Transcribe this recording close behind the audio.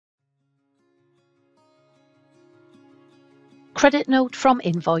Credit note from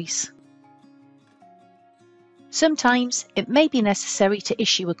invoice. Sometimes it may be necessary to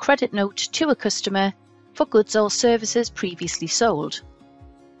issue a credit note to a customer for goods or services previously sold.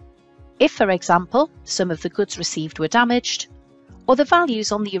 If, for example, some of the goods received were damaged, or the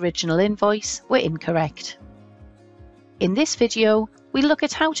values on the original invoice were incorrect. In this video, we look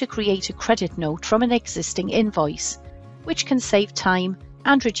at how to create a credit note from an existing invoice, which can save time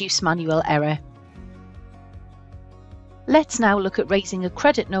and reduce manual error. Let's now look at raising a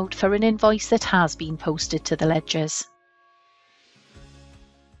credit note for an invoice that has been posted to the ledgers.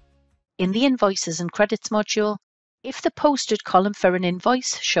 In the Invoices and Credits module, if the posted column for an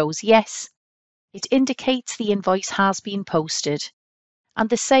invoice shows yes, it indicates the invoice has been posted and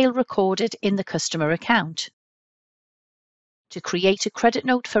the sale recorded in the customer account. To create a credit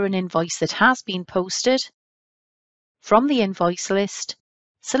note for an invoice that has been posted, from the invoice list,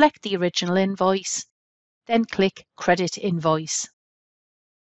 select the original invoice, then click Credit Invoice.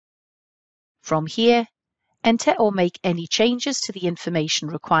 From here, enter or make any changes to the information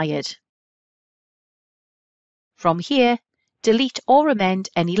required. From here, delete or amend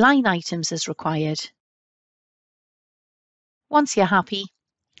any line items as required. Once you're happy,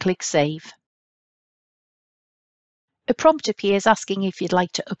 click Save. A prompt appears asking if you'd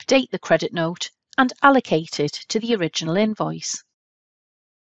like to update the credit note and allocate it to the original invoice.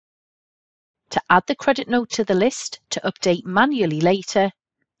 To add the credit note to the list to update manually later,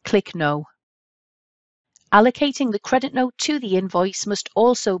 click No. Allocating the credit note to the invoice must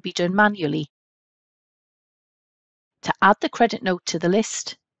also be done manually. To add the credit note to the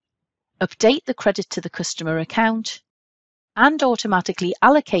list, update the credit to the customer account, and automatically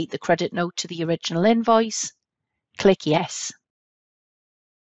allocate the credit note to the original invoice, click Yes.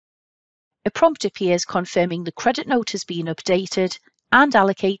 A prompt appears confirming the credit note has been updated and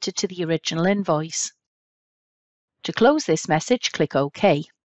allocated to the original invoice. To close this message, click OK.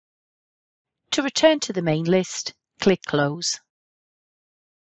 To return to the main list, click Close.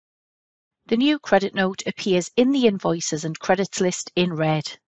 The new credit note appears in the Invoices and Credits list in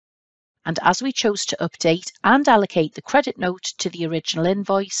red. And as we chose to update and allocate the credit note to the original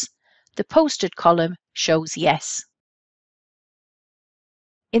invoice, the posted column shows Yes.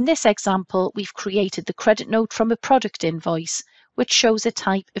 In this example, we've created the credit note from a product invoice, which shows a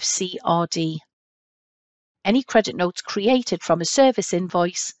type of CRD. Any credit notes created from a service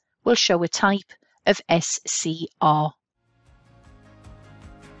invoice will show a type of SCR.